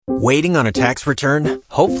Waiting on a tax return?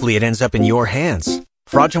 Hopefully it ends up in your hands.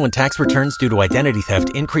 Fraudulent tax returns due to identity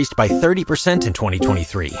theft increased by 30% in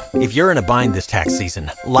 2023. If you're in a bind this tax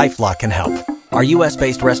season, LifeLock can help. Our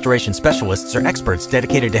U.S.-based restoration specialists are experts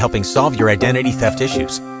dedicated to helping solve your identity theft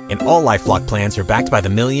issues. And all LifeLock plans are backed by the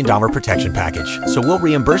 $1 Million Protection Package. So we'll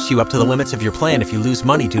reimburse you up to the limits of your plan if you lose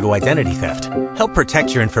money due to identity theft. Help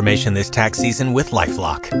protect your information this tax season with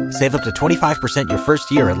LifeLock. Save up to 25% your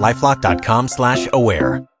first year at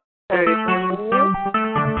LifeLock.com/aware.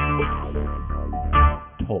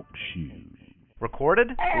 Talk shoes. Recorded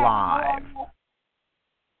live.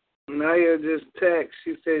 Naya just texted.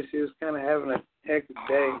 She said she was kind of having a hectic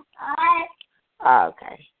day.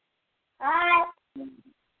 Okay.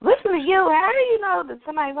 Listen to you. How do you know that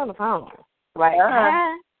somebody's on the phone? Like,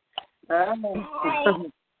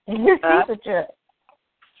 she's a jerk.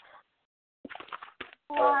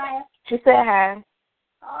 She said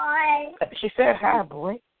hi. She said hi,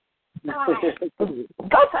 boy. Go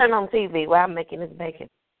turn on TV while I'm making this bacon.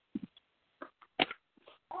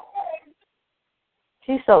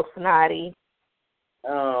 She's so snotty.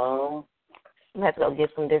 Oh. I'm going to have to go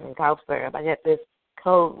get some different cough syrup. I got this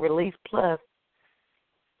Cold Relief Plus.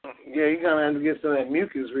 Yeah, you're going to have to get some of that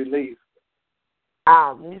mucus relief.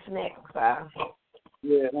 Mucinex.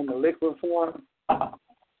 Yeah, in the liquid form.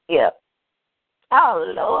 Yep.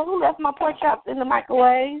 Oh, Lord, who left my pork chops in the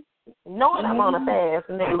microwave? Knowing I'm on a fast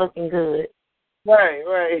and they're looking good. Right.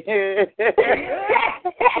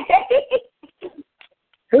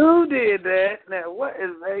 Who did that? Now, what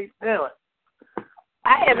is they doing?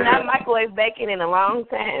 I have not microwaved bacon in a long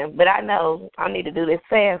time, but I know I need to do this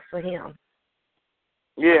fast for him.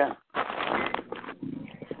 Yeah.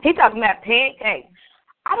 He talking about pancakes.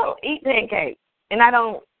 I don't eat pancakes, and I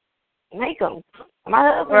don't make them.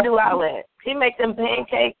 My husband do all that. He make them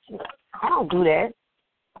pancakes. I don't do that.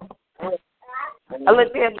 I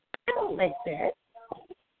look there. I don't make that.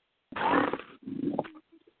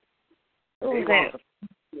 Who's that?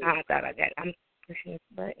 I thought I got it. I'm pushing this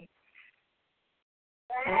button.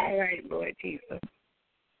 All right, Lord Jesus.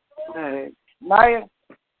 All right. Maya.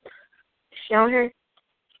 She on her?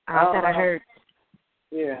 I thought I heard.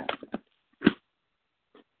 Yeah.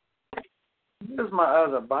 This is my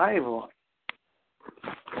other Bible.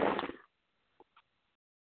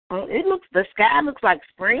 The sky looks like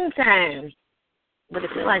springtime, but it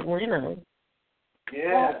feels like winter.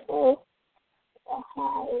 Yeah.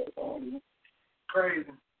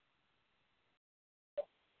 Crazy.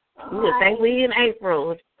 You would think we in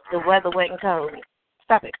April. The weather wet and cold.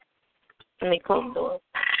 Stop it. Let me close the door.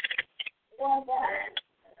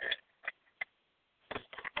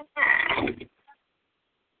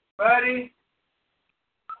 Buddy,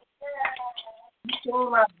 you saw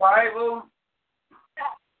my Bible?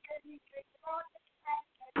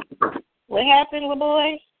 What happened, little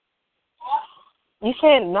boy? You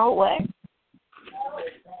said no what?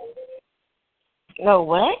 No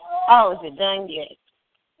what? Oh, is it done yet?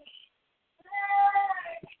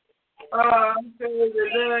 I'm saying, is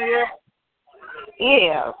it done yet?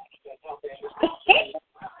 Yeah.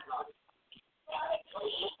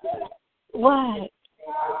 What?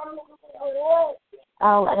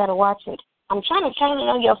 Oh, I gotta watch it. I'm trying to turn it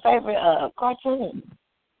on your favorite cartoon.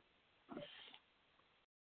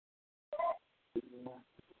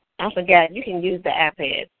 I forgot. You can use the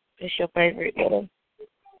iPad. It's your favorite. Oh,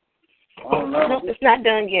 no. Nope, it's not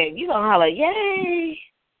done yet. You gonna holler, yay!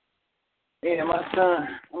 Yeah, my son,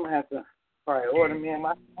 I'm gonna have to probably order me and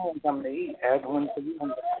my son something to eat after one to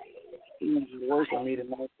he needs to work on me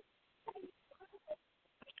tonight.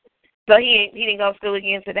 So he didn't go to school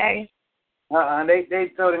again today?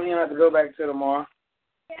 They told him he didn't have to go back till tomorrow.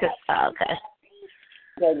 Okay.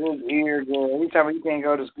 That was ear girl. Every time he can't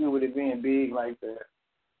go to school with it being big like that.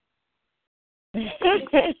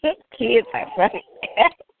 Kids are funny.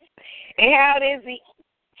 And how old is he?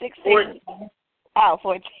 16? 14. Oh,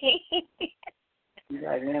 14. He's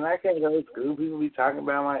like, man, I can't go to school. People be talking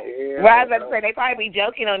about my ear. Well, I was about to say, they probably be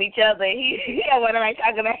joking on each other. He don't want to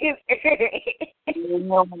talking about his ear. You don't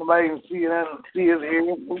want nobody to see his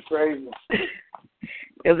ear. It's crazy.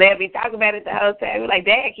 Because they'll be talking about it the whole time. We're like,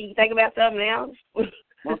 Dad, can you think about something else?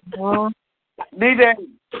 DJ,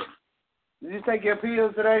 did you take your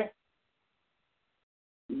pills today?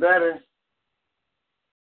 Better.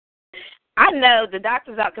 I know the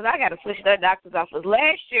doctor's office, because I got to switch their doctor's office.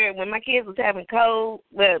 Last year, when my kids was having cold,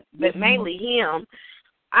 but mainly him,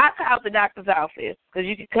 I called the doctor's office because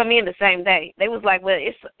you could come in the same day. They was like, well,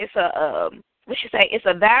 it's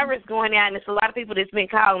a virus going out, and it's a lot of people that's been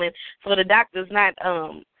calling, so the doctor's not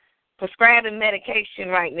prescribing medication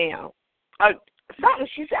right now. Or something.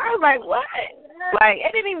 She said, I was like, what? Like,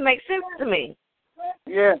 it didn't even make sense to me.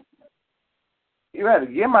 Yeah, You had to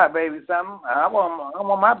give my baby something. I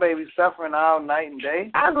want my baby suffering all night and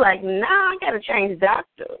day. I was like, nah, I got to change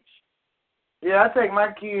doctors. Yeah, I take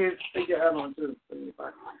my kids. Take your other one, too.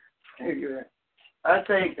 I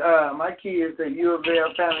take my kids to U of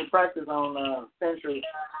L Family Practice on Central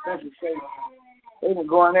State. They've been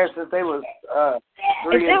going there since they was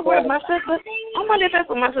 3 Is that where my sister? I wonder if that's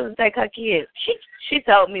where my sister take her kids. She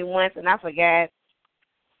told me once, and I forgot.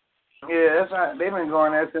 Yeah, that's right. They've been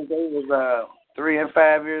going there since they was 3 and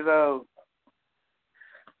 5 years old.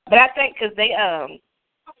 But I think because they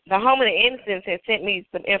the Home of the Innocents had sent me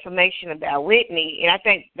some information about Whitney, and I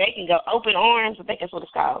think they can go Open Arms. I think that's what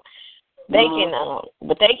it's called. They can,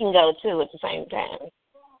 but they can go too at the same time.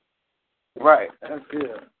 Right, that's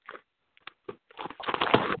good.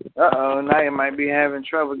 Now you might be having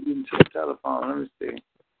trouble getting to the telephone. Let me see.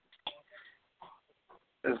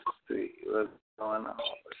 Let's see what's going on.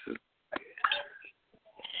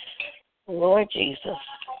 Lord Jesus.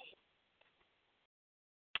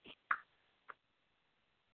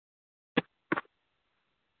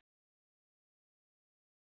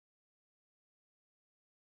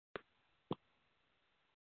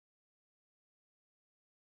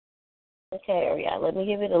 Okay, Ariel, let me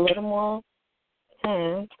give it a little more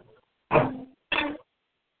time.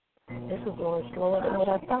 This is going slower than what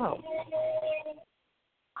I thought.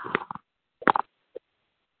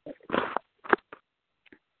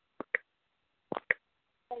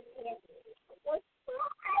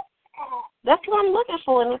 That's what I'm looking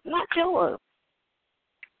for, and it's not yours.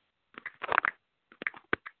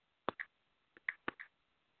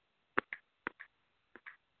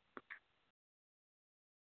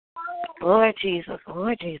 Lord Jesus,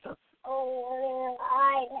 Lord Jesus.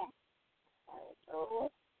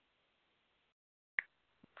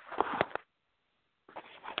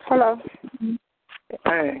 Hello.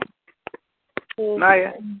 Hey.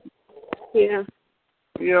 Naya? Yeah.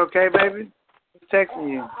 You okay, baby? I'm texting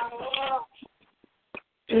you.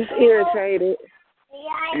 Just irritated.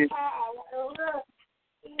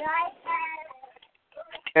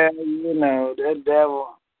 Yeah, you know, that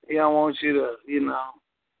devil, he don't want you to,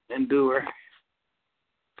 endure.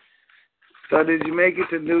 So did you make it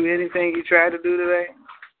to do anything you tried to do today?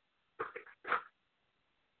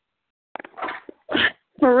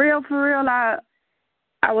 For real,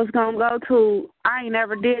 I was going to go to, I ain't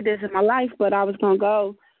never did this in my life, but I was going to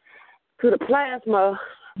go to the plasma,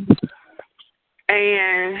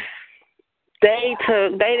 and they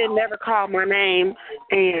didn't never call my name,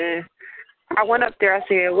 and I went up there, I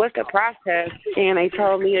said, what's the process? And they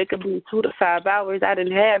told me it could be 2 to 5 hours. I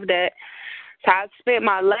didn't have that. So I spent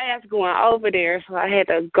my last going over there, so I had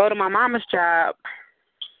to go to my mama's job,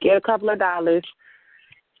 get a couple of dollars,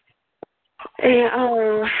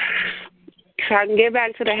 and so I can get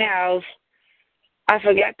back to the house. I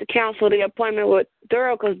forgot to cancel the appointment with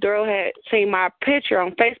Daryl because Daryl had seen my picture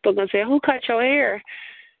on Facebook and said, who cut your hair?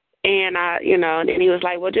 And and then he was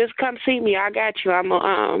like, well, just come see me. I got you. I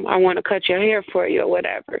want to cut your hair for you or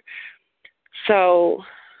whatever. So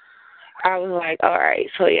I was like, all right.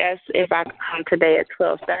 So he asked if I could come today at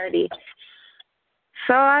 12:30.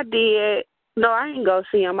 So I did. No, I didn't go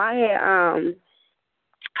see him. I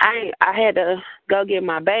had to go get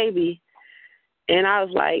my baby. And I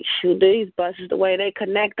was like, shoot, these buses, the way they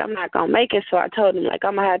connect, I'm not going to make it. So I told him, I'm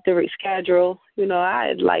going to have to reschedule. I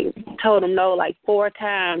had, told him no, 4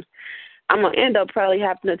 times. I'm going to end up probably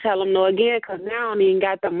having to tell him no again because now I don't even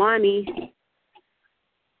got the money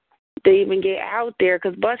to even get out there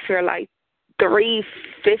because bus fare $3.15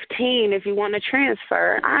 if you want to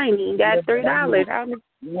transfer. I ain't even got $3.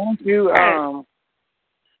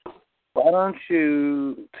 Why don't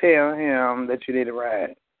you tell him that you need a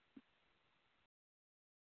ride?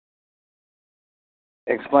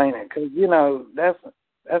 Explain it, because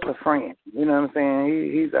that's a friend. You know what I'm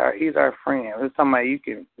saying? He's our friend. It's somebody you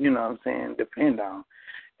can depend on,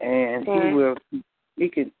 and he'll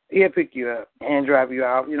pick you up and drop you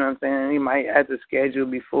off. You know what I'm saying? He might have to schedule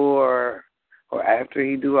before or after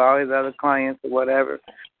he do all his other clients or whatever.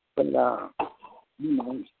 But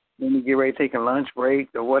when you get ready to take a lunch break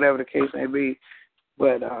or whatever the case may be.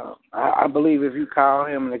 But I believe if you call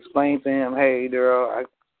him and explain to him, hey, Daryl,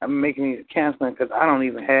 I'm making you canceling because I don't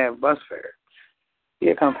even have bus fare.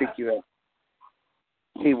 He'll come pick you up.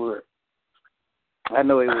 He would. I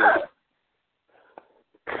know he would.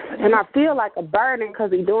 And I feel like a burden because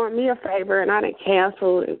he's doing me a favor, and I done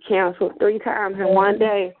canceled 3 times in one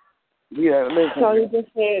day. Yeah, listen. So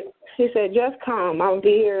he said, just come. I'll be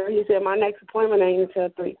here. He said, my next appointment ain't until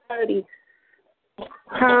 3:30.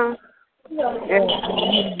 Huh? Yeah.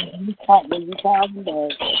 You call him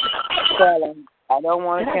back. Tell him, I don't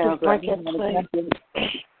want to cancel.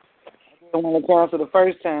 didn't want to cancel the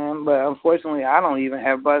first time, but unfortunately, I don't even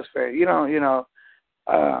have bus fare. Get out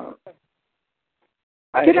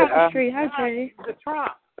the street, hi, Jay. The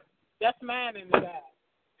Trump. That's mine in the back.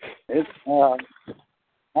 It's all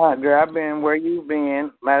right, girl. I've been where you've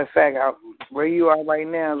been. Matter of fact, where you are right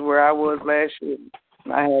now is where I was last year.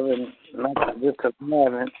 I haven't, not just because I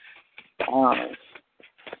haven't.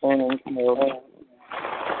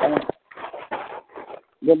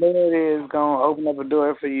 The Lord is gonna open up a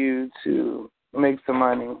door for you to make some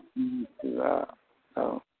money.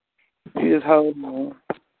 So you just hold on,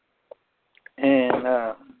 and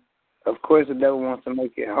of course the devil wants to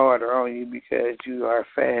make it harder on you because you are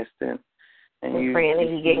fasting and you're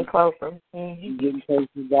getting closer. Mm-hmm. Getting closer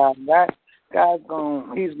to God. God's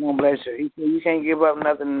he's gonna bless you. He said you can't give up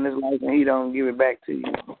nothing in this life, and He don't give it back to you.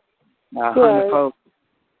 Hundredfold.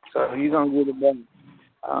 So you're gonna get it back.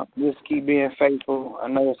 Just keep being faithful. I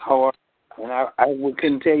know it's hard, and I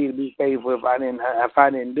couldn't tell you to be faithful if I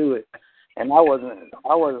didn't do it. And I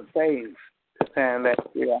wasn't saved this time last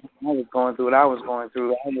year. I was going through what I was going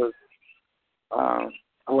through. I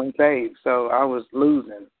wasn't saved, so I was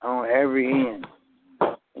losing on every end.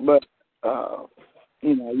 But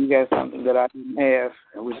you got something that I didn't have,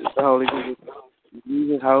 which is the Holy Spirit. You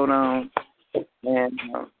just hold on, and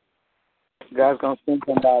God's going to send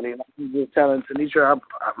somebody. Like I was just telling Tanisha,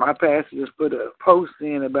 my pastor just put a post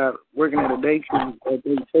in about working at a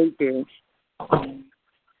daycare.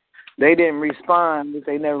 They didn't respond.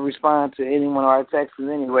 They never respond to any one of our texts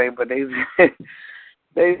anyway, but they said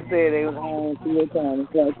they was on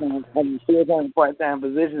full-time part-time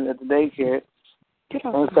positions at the daycare.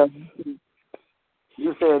 And so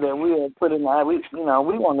you said that we are putting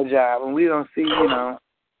we want a job, and we don't see,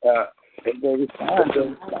 if they respond to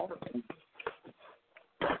us.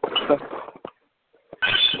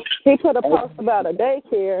 He put a post about a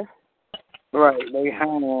daycare. Right, they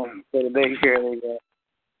hung on for the daycare they got.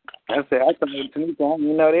 I said, I told Tanika, I didn't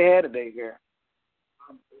even know they had a daycare.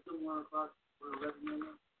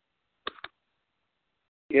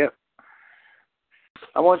 Yep.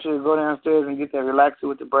 I want you to go downstairs and get that relaxer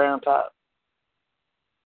with the brown top.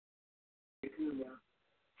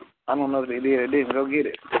 I don't know if they did or didn't. Go get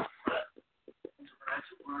it.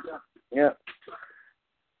 Yep.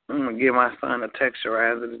 I'm going to give my son a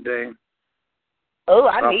texturizer today. Oh,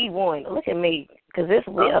 I need one. Look at me. Because it's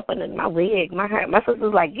way up under my wig. My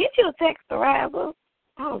sister's like, get you a texturizer.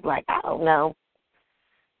 I was like, I don't know.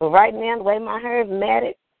 But right now, the way my hair is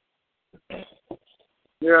matted.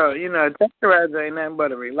 Girl, texturizer ain't nothing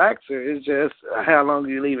but a relaxer. It's just how long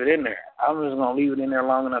you leave it in there. I'm just going to leave it in there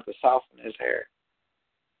long enough to soften his hair.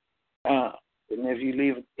 And if you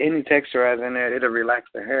leave any texturizer in there, it'll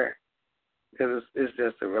relax the hair. Because it's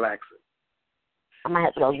just a relaxer. I might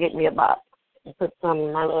have to go get me a box and put some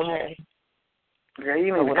in my little hair. Girl,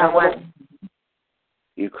 you need to come over.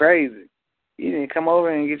 You crazy. You need to come over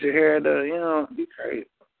and get your hair done. You crazy.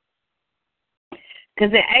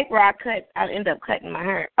 Because in April, I end up cutting my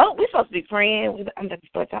hair. Oh, we're supposed to be friends. I'm going to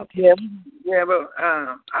start talking. Yeah, but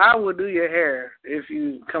I will do your hair if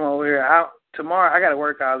you come over here. Tomorrow, I got to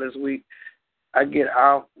work all this week. I get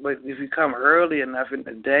off, but if you come early enough in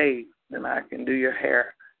the day, then I can do your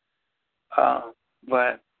hair.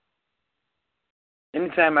 But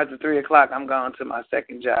anytime after 3 o'clock, I'm going to my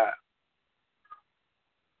second job.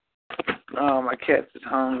 Oh, my cat's is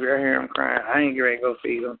hungry. I hear him crying. I ain't ready to go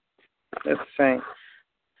feed him. That's the thing.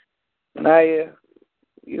 Naya,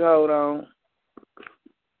 you hold on.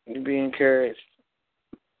 You be encouraged.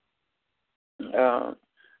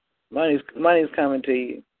 Money's coming to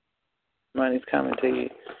you. Money's coming to you.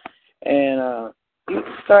 And you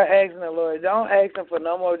start asking the Lord. Don't ask him for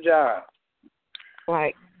no more jobs.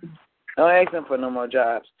 Right. Don't ask him for no more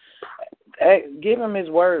jobs. Give him his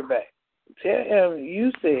word back. Tell him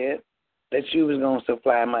you said that you was going to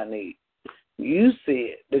supply my need. You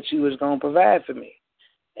said that you was going to provide for me.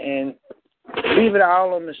 And leave it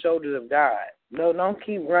all on the shoulders of God. No, don't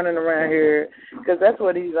keep running around here, because that's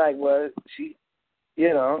what he's like. Well, she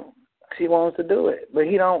wants to do it, but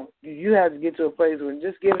he don't. You have to get to a place where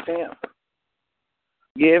just give it to him.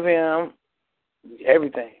 Give him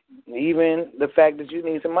everything, even the fact that you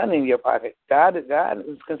need some money in your pocket. God is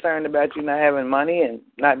concerned about you not having money and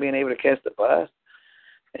not being able to catch the bus.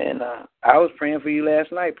 And I was praying for you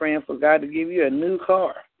last night, praying for God to give you a new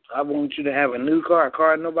car. I want you to have a new car, a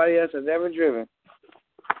car nobody else has ever driven.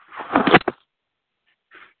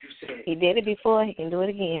 He did it before. He can do it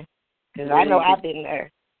again. Because I know I've been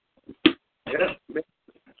there. Yeah.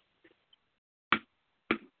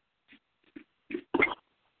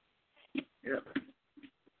 Yep.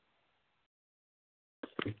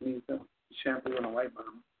 Need some shampoo and a white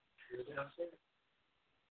bottom.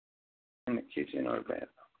 in the kitchen or the bathroom.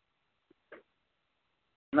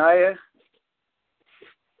 Naya?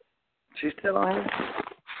 She's still on here?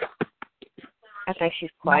 I think she's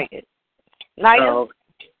quiet. Naya? Oh.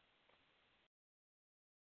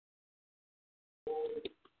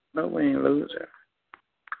 No, we ain't lose her.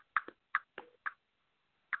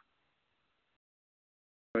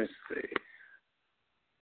 Let me see.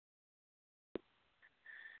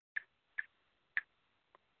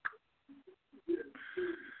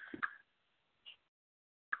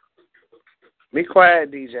 Be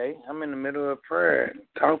quiet, DJ. I'm in the middle of prayer,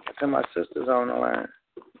 talking to my sisters on the line.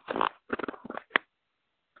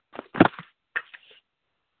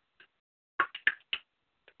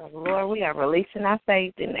 Lord, we are releasing our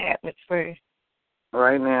faith in the atmosphere.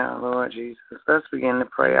 Right now, Lord Jesus. Let's begin to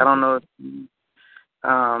pray. I don't know if she's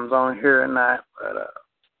on here or not, but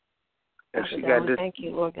if she got this. Thank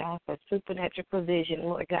you, Lord God, for supernatural provision,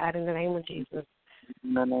 Lord God, in the name of Jesus.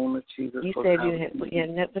 In the name of Jesus. You said you had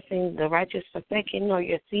never seen the righteous forsaken nor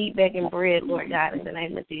your seed begging bread, Lord God, in the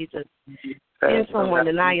name of Jesus. Send someone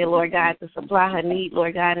to Naya, Lord God, to supply her need,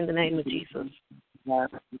 Lord God, in the name of Jesus. God,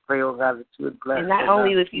 we pray, oh God, that you would bless. And not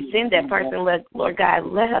only if you send that person, Lord God,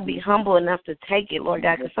 let her be humble enough to take it, Lord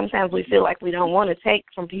God, because sometimes we feel like we don't want to take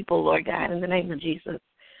from people, Lord God, in the name of Jesus.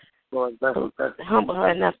 Lord, bless. Humble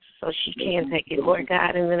her enough so she can take it, Lord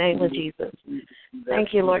God, in the name of Jesus.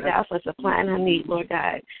 Thank you, Lord God, for supplying her need, Lord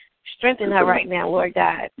God. Strengthen her right now, Lord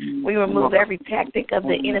God. We remove every tactic of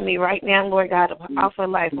the enemy right now, Lord God, off her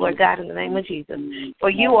life, Lord God, in the name of Jesus.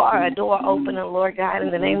 For you are a door opener, Lord God,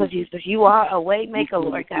 in the name of Jesus. You are a way maker,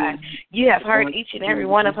 Lord God. You have heard each and every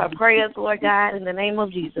one of her prayers, Lord God, in the name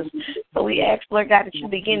of Jesus. So we ask, Lord God, that you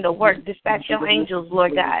begin to work. Dispatch your angels,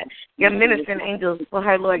 Lord God, your ministering angels for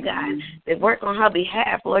her, Lord God, that work on her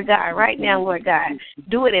behalf, Lord God, right now, Lord God.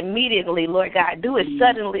 Do it immediately, Lord God. Do it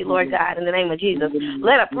suddenly, Lord God, in the name of Jesus.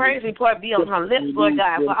 Let her praise report be on her lips, Lord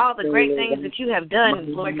God, for all the great things that you have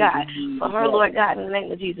done, Lord God, for her, Lord God, in the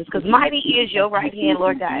name of Jesus. Because mighty is your right hand,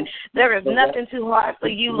 Lord God. There is nothing too hard for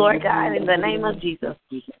you, Lord God, in the name of Jesus.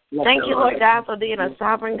 Thank you, Lord God, for being a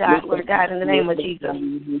sovereign God, Lord God, in the name of Jesus.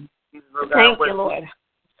 Thank you, Lord.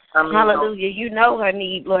 Hallelujah. You know her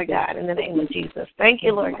need, Lord God, in the name of Jesus. Thank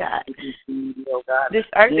you, Lord God. This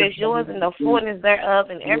earth is yours and the fullness thereof,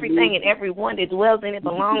 and everything and everyone that dwells in it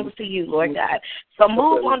belongs to you, Lord God. So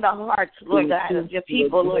move on the hearts, Lord God, of your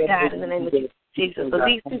people, Lord God, in the name of Jesus. So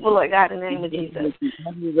these people, Lord God, in the name of Jesus.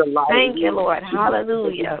 Thank you, Lord.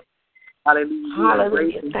 Hallelujah.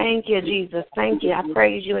 Hallelujah. Thank you, Jesus. Thank you. I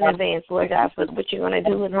praise you in advance, Lord God, for what you're going to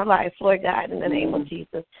do in her life, Lord God, in the name of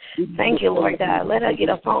Jesus. Thank you, Lord God. Let her get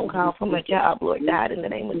a phone call from a job, Lord God, in the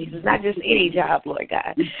name of Jesus. Not just any job, Lord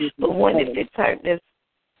God, but one that fits her,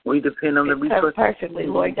 we depend on the resources perfectly,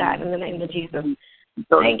 Lord God, in the name of Jesus.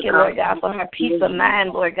 Thank you, Lord God, for her peace of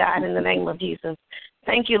mind, Lord God, in the name of Jesus.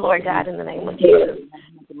 Thank you, Lord God, in the name of Jesus.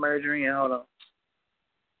 Hold on.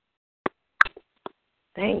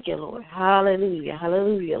 Thank you, Lord. Hallelujah.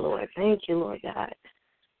 Hallelujah, Lord. Thank you, Lord God.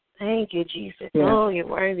 Thank you, Jesus. Yeah. Oh, you're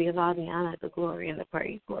worthy of all the honor, the glory, and the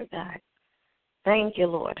praise, Lord God. Thank you,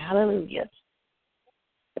 Lord. Hallelujah.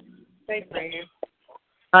 Say prayer.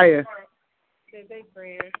 Naya. Say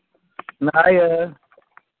prayer. Naya.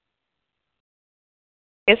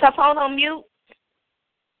 Is her phone on mute?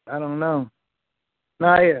 I don't know.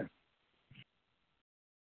 Naya.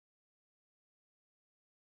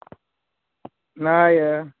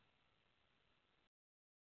 Naya.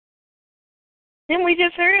 Didn't we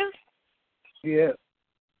just hear her? Yeah.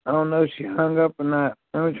 I don't know if she hung up or not.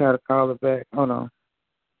 Let me try to call her back. Hold on.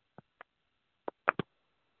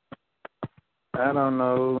 I don't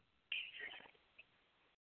know.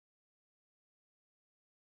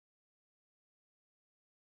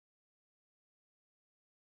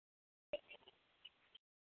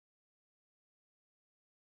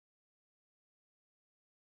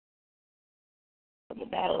 The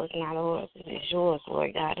battle is not ours, it is yours,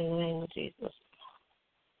 Lord God, in the name of Jesus.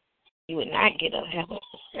 You would not get up, have us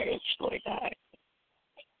discouraged, Lord God.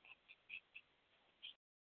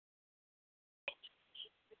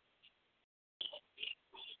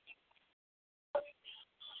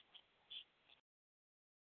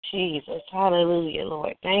 Jesus, hallelujah,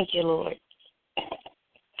 Lord. Thank you, Lord.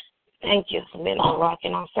 Thank you for being our rock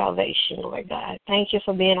and our salvation, Lord God. Thank you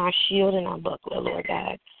for being our shield and our buckler, Lord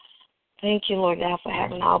God. Thank you, Lord God, for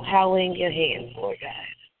having all power in your hands, Lord God.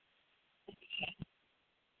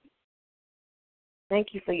 Thank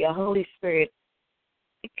you for your Holy Spirit.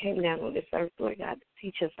 It came down on this earth, Lord God, to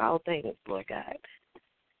teach us all things, Lord God.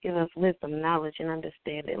 Give us wisdom, knowledge, and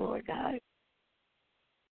understanding, Lord God.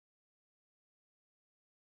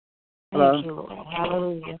 Hello. Thank you, Lord.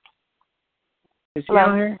 Hallelujah. Is she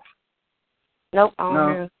on here? Nope, I don't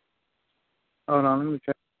No. hear. Hold on, let me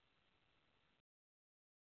try.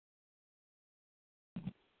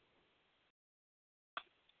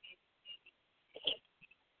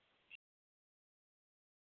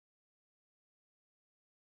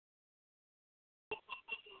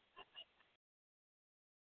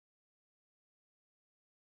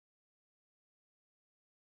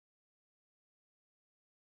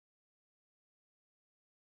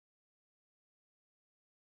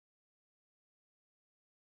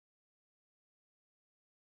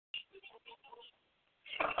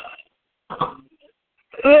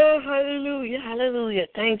 Oh, hallelujah, hallelujah.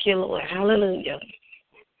 Thank you, Lord. Hallelujah.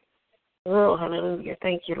 Oh, hallelujah.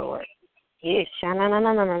 Thank you, Lord. Yes. Yes.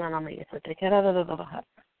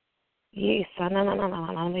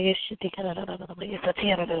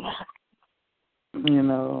 You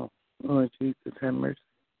know, Lord Jesus, have mercy.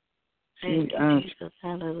 Thank you, Jesus.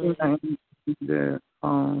 Hallelujah.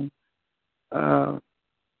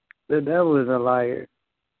 The devil is a liar.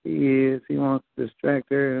 He is. He wants to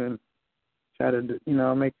distract her and try to,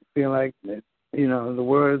 make her feel like that, the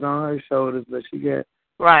world is on her shoulders, but she got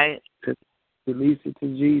Right. to release it to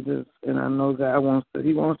Jesus. And I know God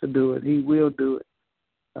He wants to do it. He will do it.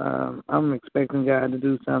 I'm expecting God to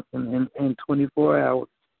do something in 24 hours.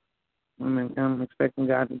 I'm expecting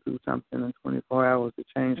God to do something in 24 hours to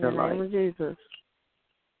change her life. In the name of Jesus.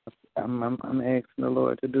 I'm asking the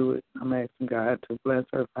Lord to do it. I'm asking God to bless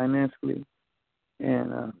her financially.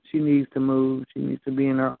 And she needs to move. She needs to be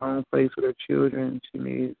in her own place with her children. She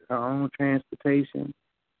needs her own transportation.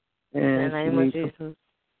 And in the name of Jesus.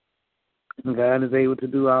 And God is able to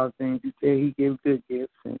do all things. He said He gives good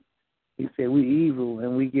gifts. And He said we evil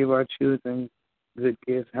and we give our children good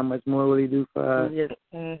gifts. How much more will He do for us?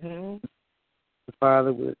 Mm-hmm. The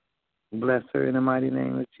Father would bless her in the mighty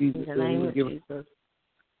name of Jesus. In the name of Jesus.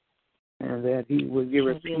 And that He would give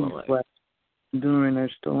her peace during her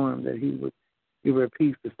storm, that He would give her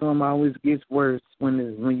peace. The storm always gets worse when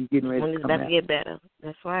you're getting ready to come out. When it's about to get better.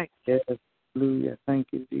 That's right. Yes, hallelujah. Thank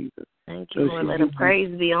you, Jesus. Thank you, Lord. Let her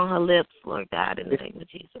praise be on her lips, Lord God, in the name of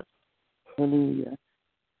Jesus. Hallelujah.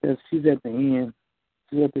 Yes, she's at the end.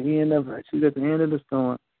 She's at the end of the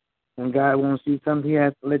storm. And God wants you, something He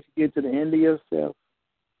has to let you get to the end of yourself.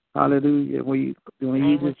 Hallelujah. When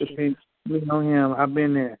you just depend on Him. I've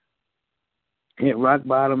been there. Hit rock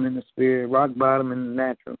bottom in the spirit, rock bottom in the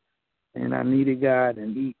natural. And I needed God,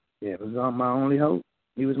 and He was my only hope.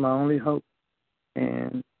 He was my only hope.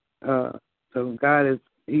 And so God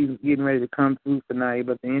He's getting ready to come through tonight,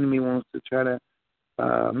 but the enemy wants to try to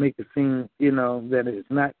make it seem, that it's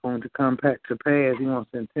not going to come back to pass. He wants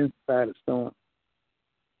to intensify the storm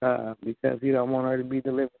because He don't want her to be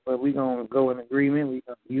delivered. But we're going to go in agreement.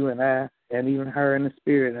 You and I, and even her in the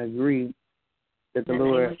spirit, agree that the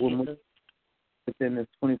Lord will move within this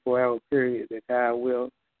 24-hour period, that God will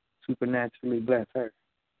supernaturally bless her.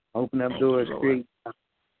 Open up doors,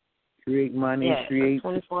 create money, create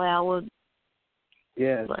 24 hours.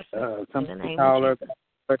 Yes, something to call her to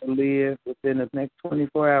live within the next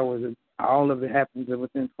 24 hours. All of it happens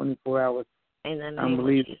within 24 hours. In the name of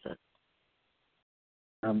Jesus.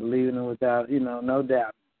 I'm believing it without, no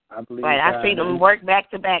doubt. I believe. Right, I've seen them work back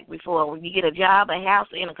to back before. When you get a job, a house,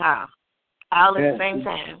 and a car, all at the same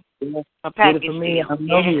time. Yes. A package for me, deal.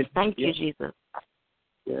 Yes, thank you, Jesus.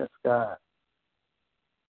 Yes, God.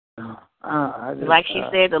 Like she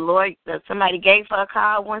said, the Lord, somebody gave her a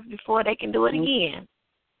call once before, they can do it again.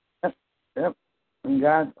 Yep. And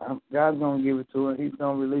God's going to give it to her. He's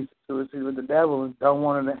going to release it to her. See, but the devil don't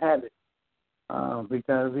want her to have it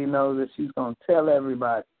because he knows that she's going to tell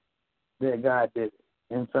everybody that God did it.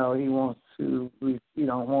 And so he wants to, he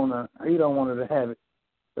don't want her to have it.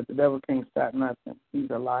 But the devil can't stop nothing. He's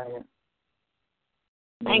a liar.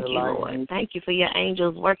 Thank you, Lord. Thank you for your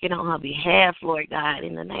angels working on her behalf, Lord God,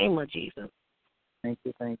 in the name of Jesus. Thank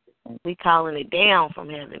you. We calling it down from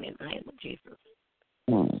heaven in the name of Jesus.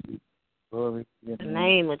 Glory. In the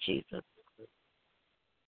name of Jesus.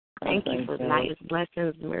 Thank you for nice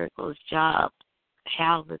blessings, miracles, jobs,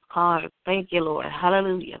 houses, cars. Thank you, Lord.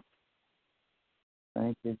 Hallelujah.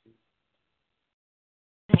 Thank you, Jesus.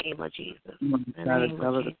 In the name of Jesus. In the name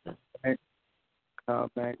of Jesus.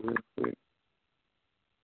 Call back real quick.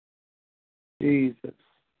 Jesus.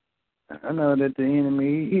 I know that the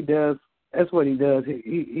enemy, he does, that's what he does.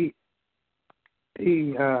 He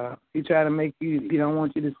try to make you, he don't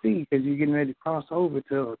want you to see because you're getting ready to cross over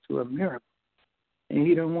to a miracle. And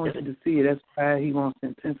he don't want you to see it. That's why he wants to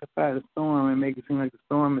intensify the storm and make it seem like the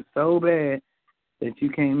storm is so bad that you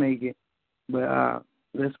can't make it. But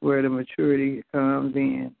that's where the maturity comes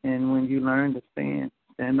in. And when you learn to stand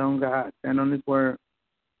on God, stand on His word,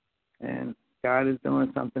 and God is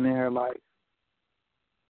doing something in her life.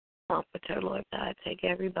 Comforter, Lord God. Take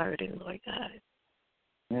every burden, Lord God.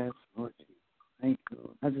 Yes, Lord Jesus. Thank you,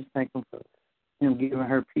 Lord. I just thank him for him giving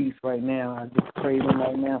her peace right now. I just praise him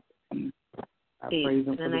right now for peace. I praise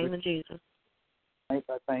him in the name of Jesus. I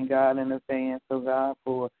thank God in advance, oh God,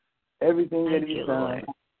 for everything that he's done.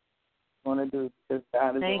 Want to do because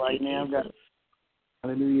God is right now. God,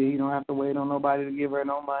 hallelujah. He don't have to wait on nobody to give her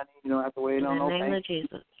no money. He don't have to wait on no In the name of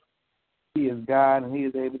Jesus. He is God, and he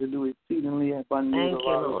is able to do exceedingly abundantly. Thank you,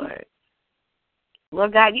 Lord.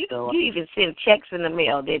 Lord God, you even send checks in the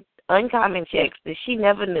mail, that uncommon checks that she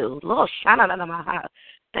never knew. Lord, shine out of my heart.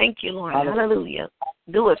 Thank you, Lord. Hallelujah.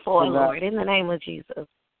 Do it for her, Lord, in the name of Jesus.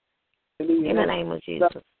 In the name of Jesus.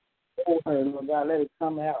 Lord God, let it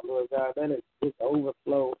come out, Lord God. Let it just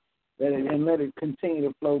overflow. Let it continue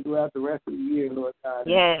to flow throughout the rest of the year, Lord God.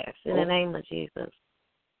 Yes, in the name of Jesus.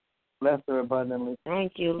 Bless her abundantly.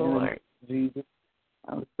 Thank you, Lord. Jesus.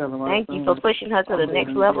 I was telling my Thank you for pushing her to the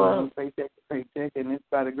next level. Paycheck to paycheck, and it's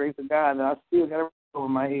by the grace of God that I still got a roof over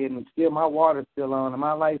my head, and still my water's still on, and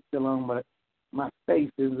my light's still on, but my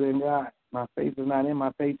faith is in God. My faith is not in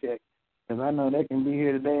my paycheck, because I know they can be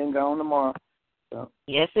here today and gone tomorrow. So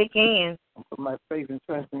yes, it can. I put my faith and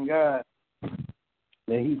trust in God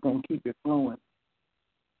that he's going to keep it flowing.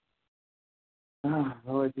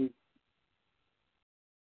 Lord Jesus.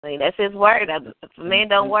 I mean, that's his word. If a man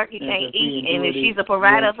don't work, he can't eat. And if she's a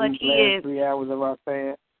provider for kids. 3 hours of our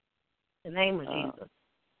fast. In the name of Jesus.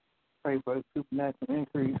 Pray for a supernatural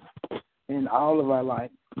increase in all of our life.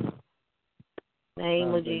 In the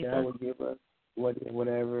name of Jesus. God will give us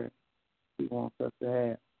whatever he wants us to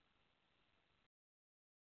have.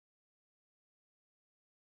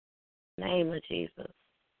 In the name of Jesus.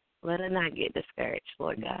 Let her not get discouraged,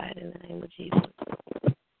 Lord God, in the name of Jesus.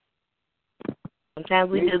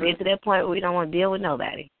 Sometimes we do get to that point where we don't want to deal with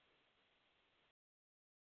nobody.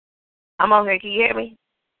 I'm over here. Can you hear me?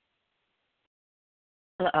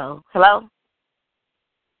 Uh-oh. Hello?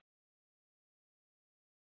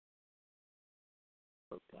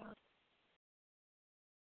 Oh, God.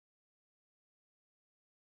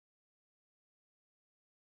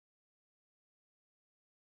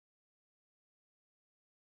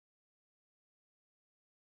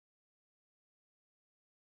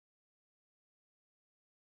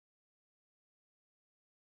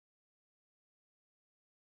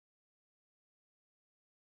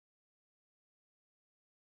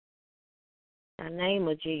 In the name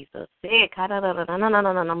of Jesus. Oh,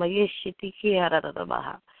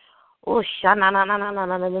 shana na na na na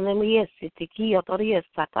na na na na yes, tikia toria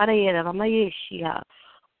satare na ma yeshia.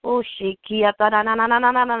 Oh, shikia ta na na na na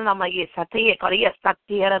na na na ma yes, satia koria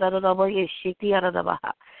satia na na ma yeshia na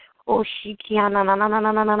baha. Oh, shikia na na na na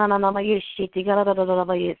na na na na ma yeshia na na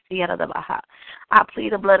ma yeshia na baha. I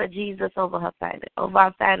plead the blood of Jesus over her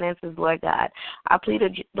our finances, Lord God. I plead the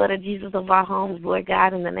blood of Jesus over our homes, Lord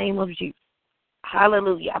God, in the name of Jesus.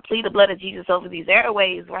 Hallelujah. I plead the blood of Jesus over these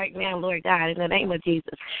airways right now, Lord God, in the name of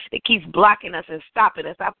Jesus. It keeps blocking us and stopping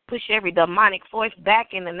us. I push every demonic force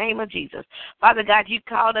back in the name of Jesus. Father God, you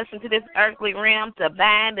called us into this earthly realm to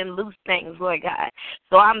bind and loose things, Lord God.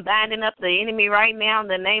 So I'm binding up the enemy right now in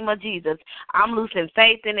the name of Jesus. I'm loosing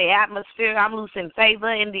faith in the atmosphere. I'm loosing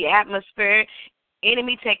favor in the atmosphere.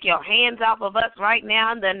 Enemy, take your hands off of us right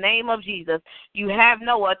now in the name of Jesus. You have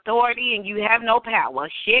no authority and you have no power.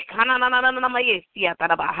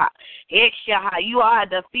 You are a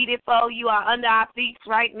defeated foe. You are under our feet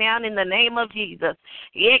right now in the name of Jesus.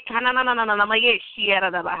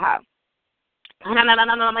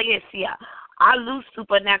 I lose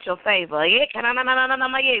supernatural favor.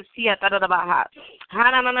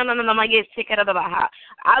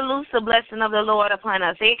 I lose the blessing of the Lord upon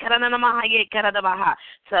us.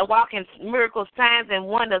 To walk in miracles, signs, and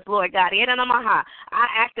wonders, Lord God. I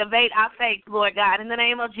activate our faith, Lord God, in the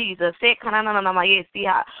name of Jesus. I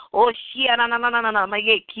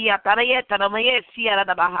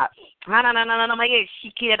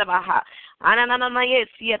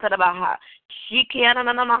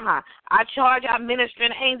charge our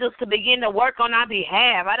ministering angels to begin to work on our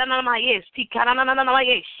behalf.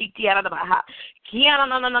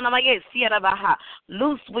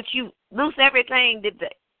 Loose everything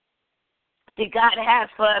that God has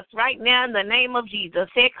for us right now in the name of Jesus.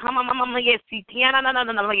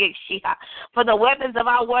 For the weapons of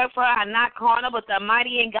our warfare are not carnal, but the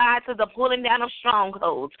mighty in God to the pulling down of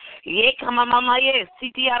strongholds.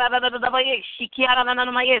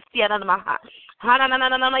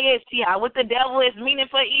 What the devil is meaning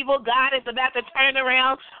for evil, God is about to turn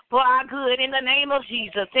around for our good in the name of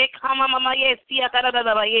Jesus.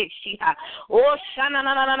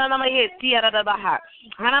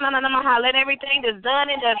 Let everything that's done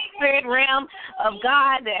in the spirit realm of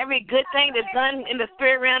God, every good thing that's done in the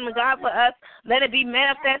spirit realm of God for us, let it be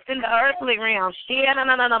manifest in the earthly realm.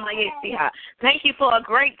 Thank you for a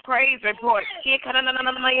great praise report.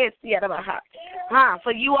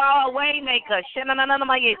 For you are a way maker.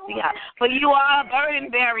 For you are a burden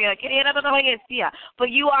barrier. For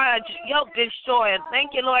you are a yoke destroyer.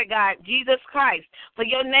 Thank you, Lord God, Jesus Christ. For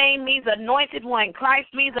your name means anointed one. Christ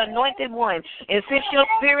means anointed one. And since your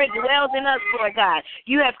spirit dwells in us, Lord God,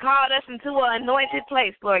 you have called us into an anointed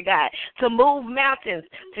place, Lord God, to move mountains,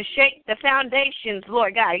 to shake the foundations,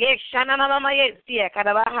 Lord God.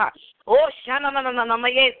 Oh, shana na na na na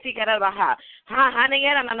mayesi karabaha. Ha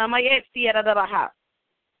haniyana na na mayesi karabaha.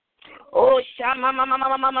 Oh, shama mama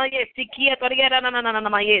mama mama mayesi kia toriera na na na na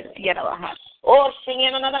mayesi karabaha. Oh,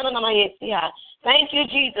 shingena na na na mayesi ha. Thank you,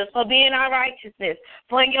 Jesus, for being our righteousness.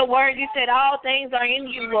 For in your word, you said all things are in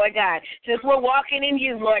you, Lord God. Since we're walking in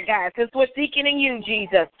you, Lord God. Since we're seeking in you,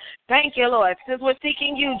 Jesus. Thank you, Lord. Since we're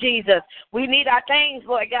seeking you, Jesus. We need our things,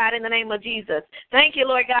 Lord God, in the name of Jesus. Thank you,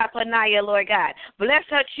 Lord God, for Naya, Lord God. Bless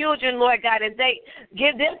her children, Lord God, as they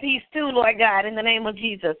give them peace too, Lord God, in the name of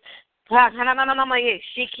Jesus. She is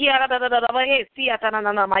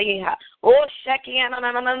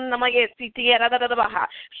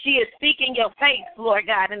speaking your faith, Lord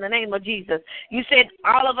God, in the name of Jesus. You said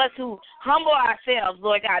all of us who humble ourselves,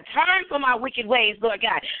 Lord God, turn from our wicked ways, Lord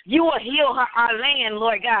God, you will heal our land,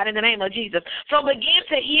 Lord God, in the name of Jesus. So begin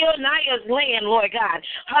to heal Naya's land, Lord God.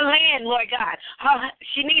 Her land, Lord God.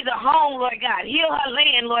 She needs a home, Lord God. Heal her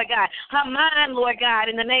land, Lord God. Her mind, Lord God,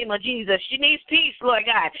 in the name of Jesus. She needs peace, Lord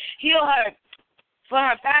God. Heal her for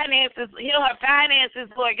her finances. Heal her finances,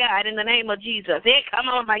 Lord God, in the name of Jesus. Heal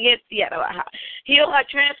her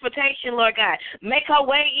transportation, Lord God. Make her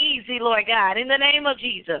way easy, Lord God, in the name of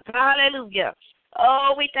Jesus. Hallelujah.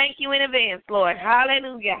 Oh, we thank you in advance, Lord.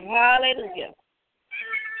 Hallelujah. Hallelujah.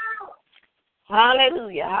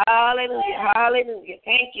 Hallelujah. Hallelujah. Hallelujah.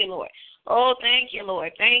 Thank you, Lord. Oh, thank you,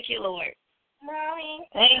 Lord. Thank you, Lord. Mommy.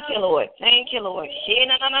 Thank you, Lord. Thank you, Lord.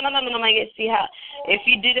 If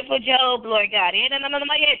you did it for Job, Lord God,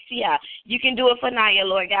 you can do it for Naya,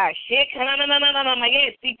 Lord God.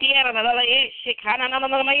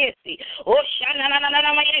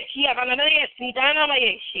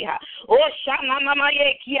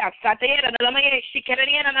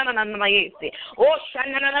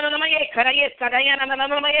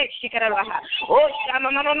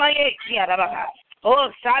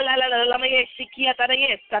 Oh,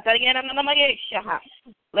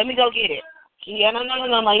 let me go get it.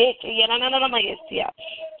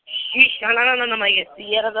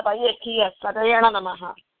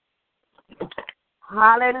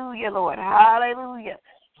 Hallelujah, Lord. Hallelujah.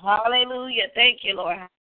 Hallelujah. Thank you, Lord.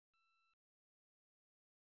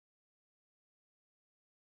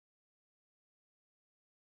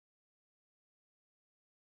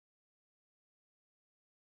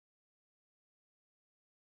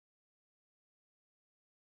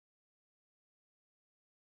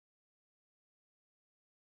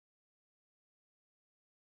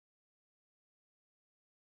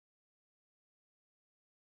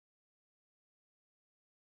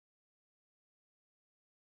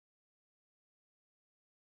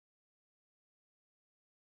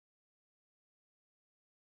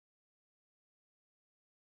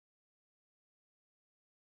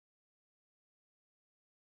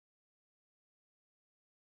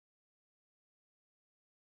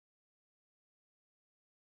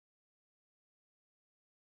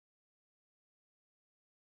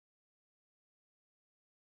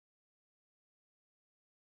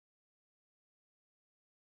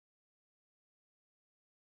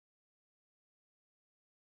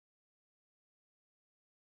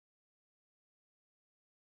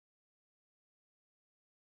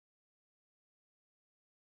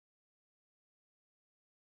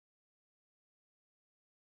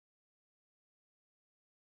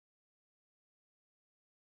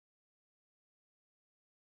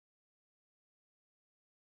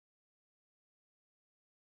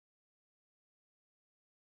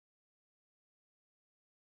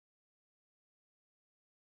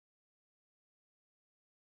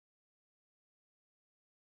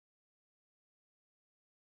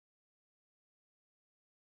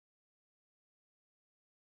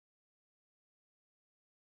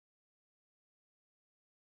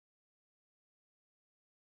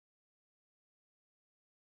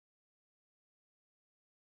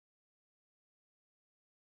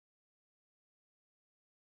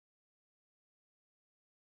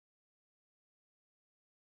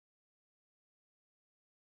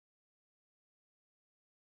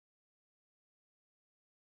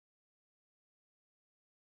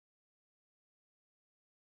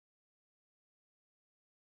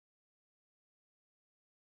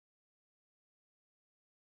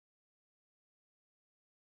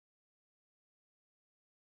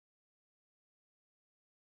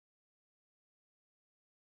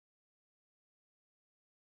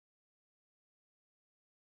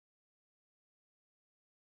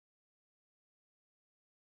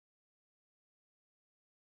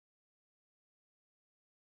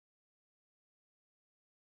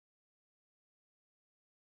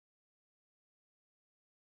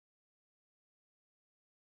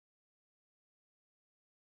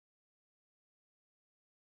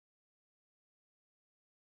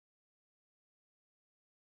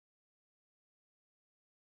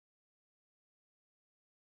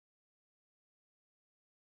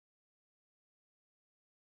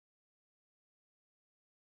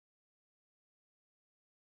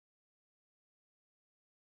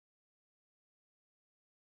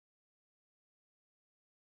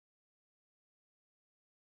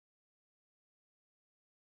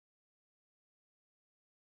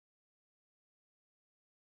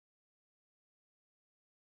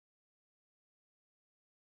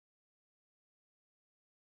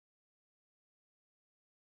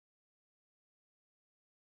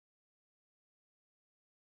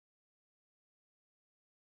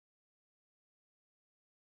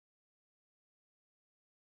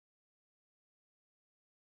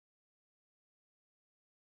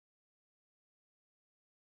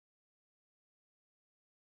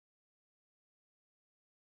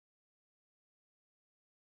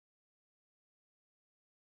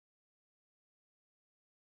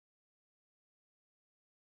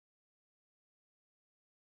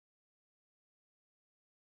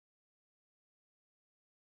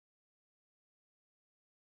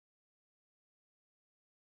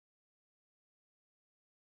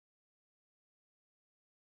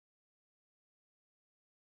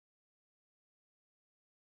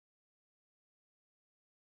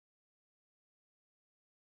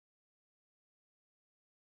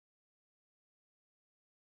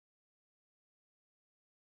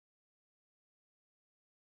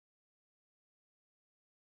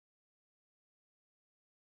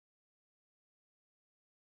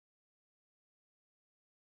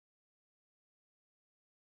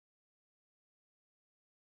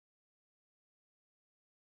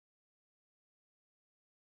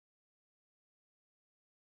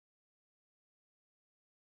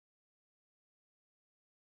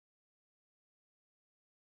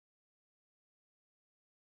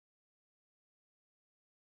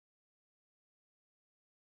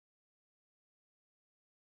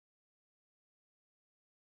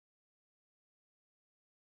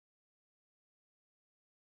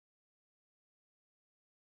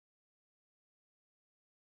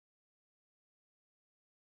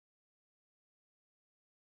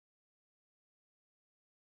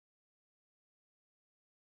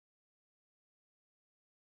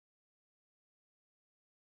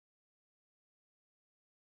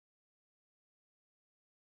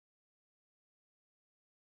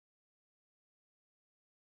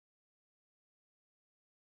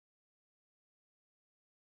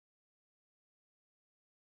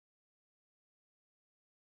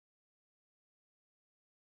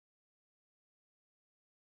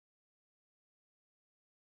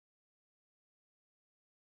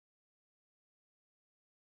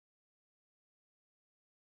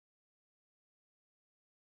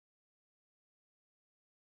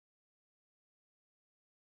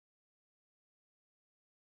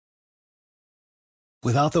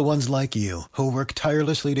 Without the ones like you, who work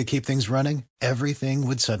tirelessly to keep things running, everything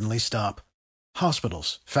would suddenly stop.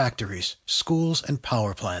 Hospitals, factories, schools, and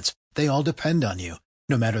power plants, they all depend on you.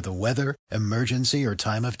 No matter the weather, emergency, or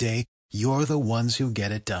time of day, you're the ones who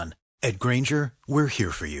get it done. At Grainger, we're here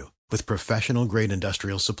for you with professional-grade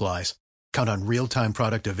industrial supplies. Count on real-time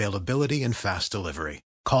product availability and fast delivery.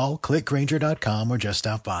 Call, click Grainger.com, or just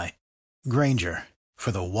stop by. Grainger, for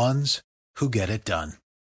the ones who get it done.